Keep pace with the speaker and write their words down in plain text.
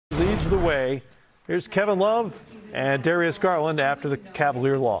the way. Here's Kevin Love and Darius Garland after the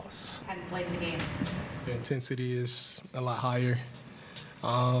Cavalier loss. The intensity is a lot higher.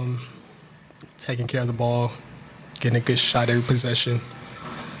 Taking care of the ball, getting a good shot every possession.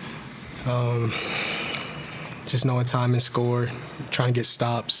 Just knowing time and score, trying to get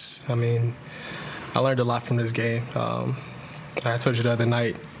stops. I mean, I learned a lot from this game. I told you the other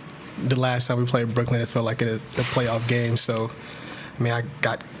night, the last time we played Brooklyn, it felt like a playoff game. So, I mean, I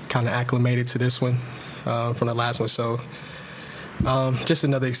got kind of acclimated to this one from the last one. So, just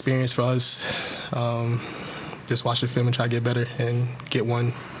another experience for us. Just watch the film and try to get better and get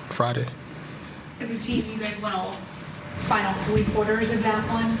one Friday. As a team, you guys won all final 3 quarters of that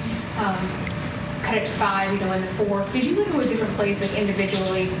one. Cut it to 5, in the fourth. Did you go to a different place, like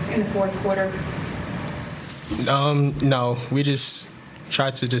individually, in the fourth quarter? No, we just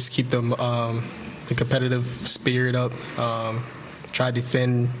tried to just keep the competitive spirit up. Try to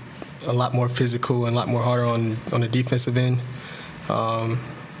defend a lot more physical and a lot more harder on the defensive end. And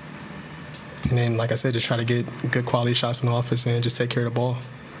then, like I said, just try to get good quality shots on the offense and just take care of the ball.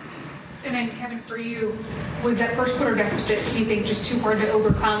 And then, Kevin, for you, was that first quarter deficit, do you think, just too hard to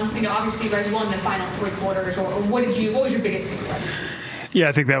overcome? Obviously you guys won the final 3 quarters, or what was your biggest takeaway? Yeah,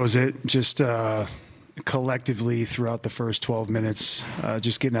 I think that was it. Just collectively throughout the first 12 minutes,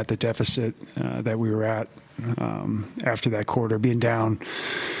 just getting at the deficit that we were at after that quarter, being down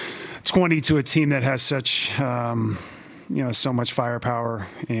 20 to a team that has such so much firepower,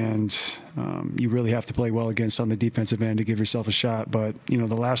 and you really have to play well against on the defensive end to give yourself a shot. But the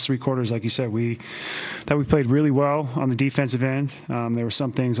last 3 quarters, like you said, we played really well on the defensive end. There were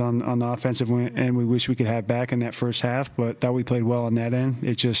some things on the offensive end we wish we could have back in that first half, but that we played well on that end.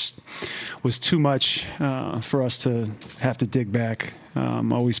 It just was too much for us to have to dig back.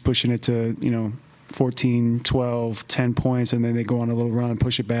 Always pushing it to 14, 12, 10 points, and then they go on a little run,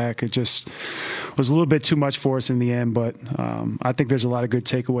 push it back. It just was a little bit too much for us in the end, but I think there's a lot of good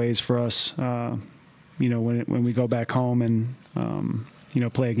takeaways for us, when we go back home and,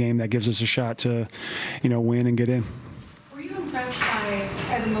 play a game that gives us a shot to, win and get in. Were you impressed by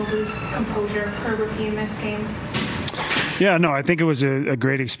Evan Mobley's composure for a rookie in this game? Yeah, no, I think it was a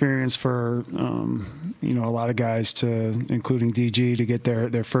great experience for, a lot of guys including DG, to get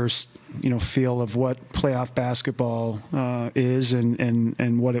their first, feel of what playoff basketball is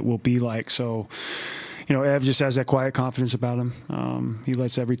and what it will be like. So, Ev just has that quiet confidence about him. He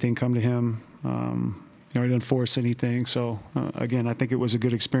lets everything come to him. He doesn't force anything. So, again, I think it was a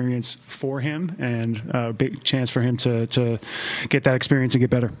good experience for him and a big chance for him to get that experience and get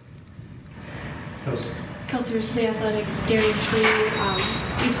better. Kelsey versus the Athletic, Darius for you.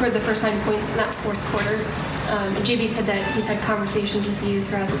 You scored the first 9 points in that fourth quarter. And JB said that he's had conversations with you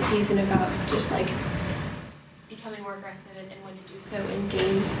throughout the season about just becoming more aggressive and when to do so in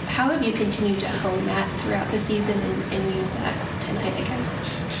games. How have you continued to hone that throughout the season and use that tonight, I guess?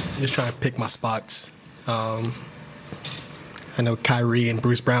 Just trying to pick my spots. I know Kyrie and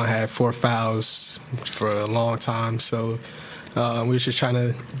Bruce Brown had 4 fouls for a long time, so we were just trying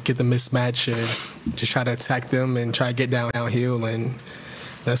to get the mismatch and just try to attack them and try to get downhill, and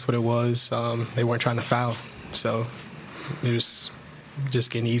that's what it was. They weren't trying to foul, so it was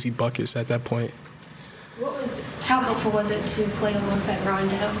just getting easy buckets at that point. How helpful was it to play alongside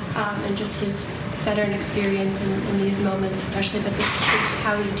Rondo and just his veteran experience in these moments, especially with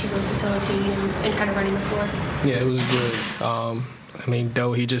how you two were facilitating and kind of running the floor? Yeah, it was good.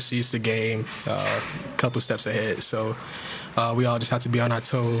 Doe, he just sees the game a couple steps ahead, so we all just have to be on our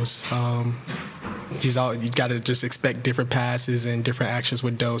toes. You got to just expect different passes and different actions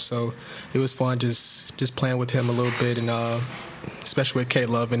with Doe. So it was fun just playing with him a little bit, and especially with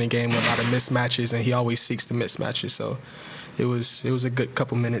K-Love in the game, a lot of mismatches, and he always seeks the mismatches. So it was a good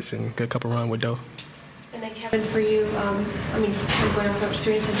couple minutes and a good couple run with Doe. And then Kevin, for you, going off what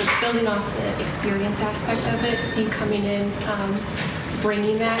Serena said, but building off the experience aspect of it, so you coming in,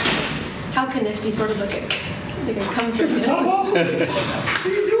 bringing that. How can this be sort of like a come to What are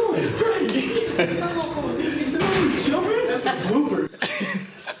you doing? That's a blooper.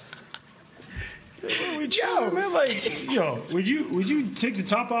 Would you take the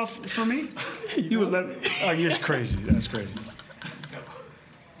top off for me? You would let. Oh, you're crazy. That's crazy.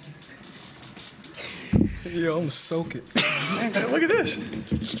 Yo, I'm soaking. Man, look at this.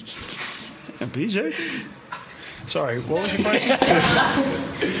 And BJ. Sorry, what was your question?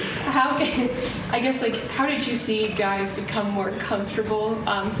 How did you see guys become more comfortable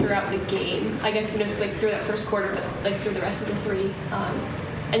throughout the game? I guess through that first quarter, but through the rest of the 3,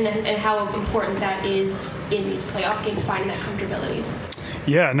 and how important that is in these playoff games, finding that comfortability.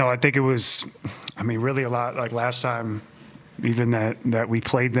 Yeah, no, I think it was. Really a lot like last time. even that we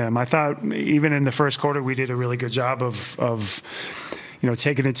played them. I thought even in the first quarter we did a really good job of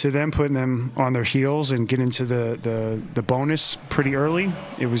taking it to them, putting them on their heels, and getting to the bonus pretty early.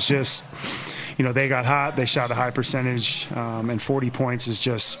 It was just, they got hot, they shot a high percentage, and 40 points is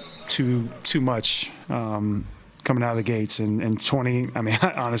just too much coming out of the gates, and 20, I mean,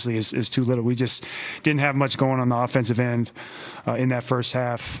 honestly, is too little. We just didn't have much going on the offensive end in that first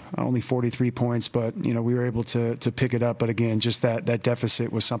half. Only 43 points, but we were able to pick it up. But again, just that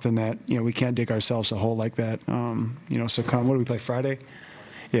deficit was something that we can't dig ourselves a hole like that. So what do we play Friday?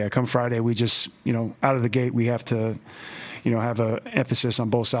 Yeah, come Friday, we just out of the gate we have to have an emphasis on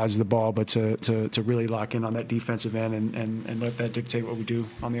both sides of the ball, but to really lock in on that defensive end and let that dictate what we do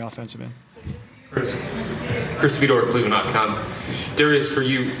on the offensive end. Chris Fedor, Cleveland.com. Darius, for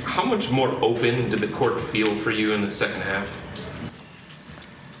you, how much more open did the court feel for you in the second half?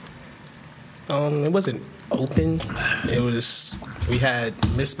 It wasn't open. We had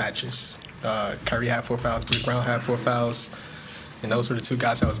mismatches. Kyrie had 4 fouls, Bruce Brown had 4 fouls, and those were the 2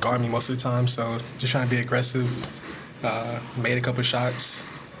 guys that was guarding me most of the time. So just trying to be aggressive. Made a couple shots.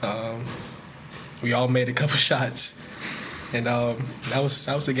 We all made a couple shots, and that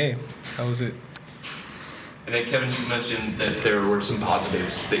was the game. That was it. And then, Kevin, you mentioned that there were some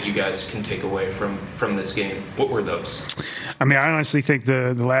positives that you guys can take away from this game. What were those? I mean, I honestly think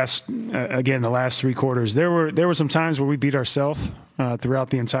the last 3 quarters, there were some times where we beat ourselves throughout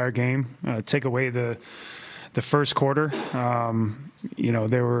the entire game. Take away the first quarter,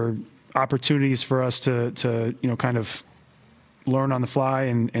 there were opportunities for us to kind of learn on the fly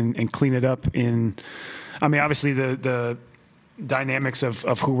and clean it up. Obviously the dynamics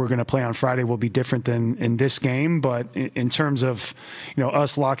of who we're going to play on Friday will be different than in this game, but in terms of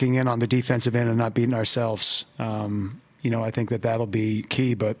us locking in on the defensive end and not beating ourselves, I think that'll be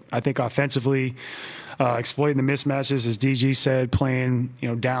key. But I think offensively, exploiting the mismatches, as DG said, playing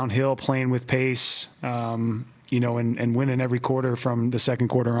downhill, playing with pace, and winning every quarter from the second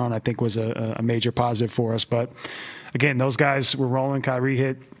quarter on, I think was a major positive for us. But again, those guys were rolling. Kyrie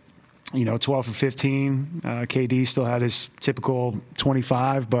hit 12 for 15. KD still had his typical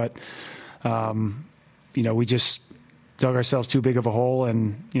 25, but we just dug ourselves too big of a hole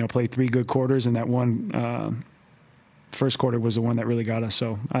and played 3 good quarters, and that one first quarter was the one that really got us.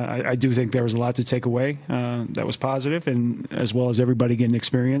 So I do think there was a lot to take away that was positive, and as well as everybody getting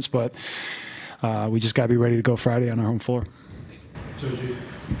experience, but we just got to be ready to go Friday on our home floor.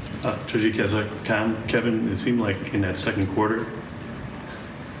 Joji, Kevin, it seemed like in that second quarter,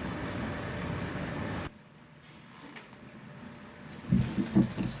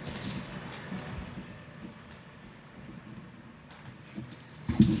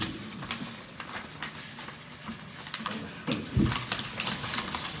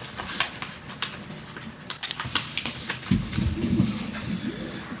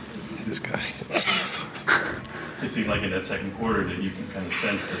 it seemed like in that second quarter that you can kind of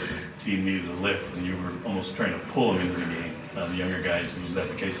sense that the team needed a lift, and you were almost trying to pull them into the game. The younger guys, was that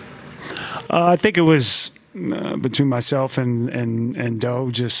the case? I think it was between myself and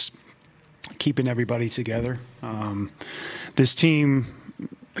Doe, just keeping everybody together. This team,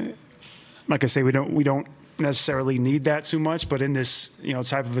 like I say, we don't necessarily need that too much, but in this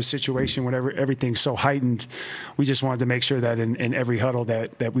type of a situation, whenever everything's so heightened, we just wanted to make sure that in every huddle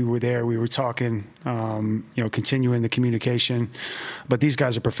that we were there, we were talking, continuing the communication. But these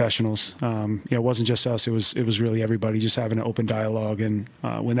guys are professionals. It wasn't just us; it was really everybody just having an open dialogue. And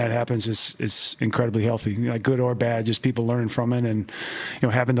when that happens, it's incredibly healthy, like good or bad. Just people learning from it, and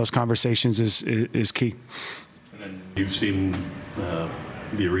having those conversations is key. And then you've seen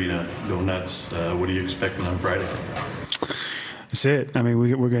the arena go nuts. What are you expecting on Friday? That's it. I mean,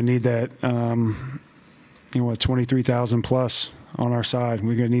 we're going to need that, 23,000 plus on our side.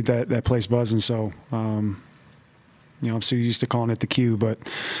 We're going to need that place buzzing. So, I'm so used to calling it the Q, but,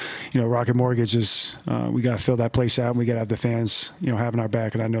 Rocket Mortgage is, we got to fill that place out, and we got to have the fans, having our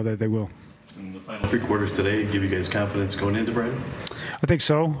back, and I know that they will. And the final 3 quarters today give you guys confidence going into Friday? I think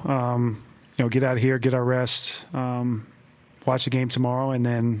so. Get out of here, get our rest, watch the game tomorrow, and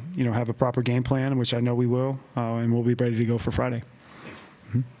then have a proper game plan, which I know we will, and we'll be ready to go for Friday.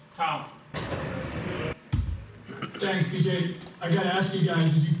 Mm-hmm. Tom. Thanks, BJ. I got to ask you guys: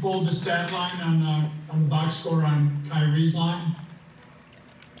 did you fold the stat line on the box score on Kyrie's line?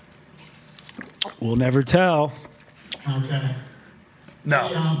 We'll never tell. Okay. No.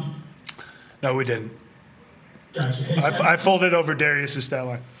 Hey, no, we didn't. Gotcha. Hey, I folded over Darius' stat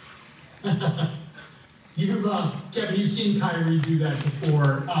line. Kevin, you've seen Kyrie do that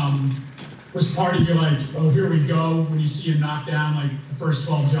before. Was part of you like, oh, here we go, when you see him knock down like the first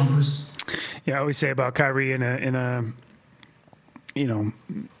 12 jumpers? Yeah, I always say about Kyrie in a you know,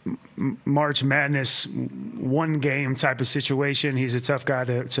 March Madness one game type of situation. He's a tough guy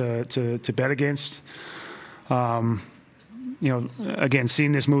to bet against. You know, again,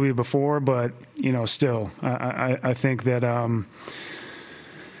 seen this movie before, but, you know, still, I think that,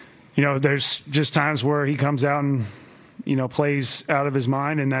 you know, there's just times where he comes out and, you know, plays out of his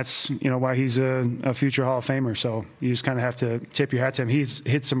mind, and that's, you know, why he's a future Hall of Famer. So you just kind of have to tip your hat to him. He's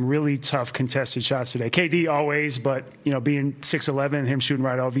hit some really tough contested shots today. KD always, but, you know, being 6'11", him shooting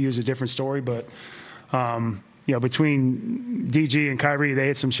right over you is a different story. But, you know, between DG and Kyrie, they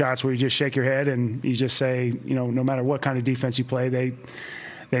hit some shots where you just shake your head and you just say, you know, no matter what kind of defense you play, they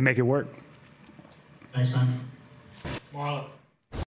make it work. Thanks, man. Marla.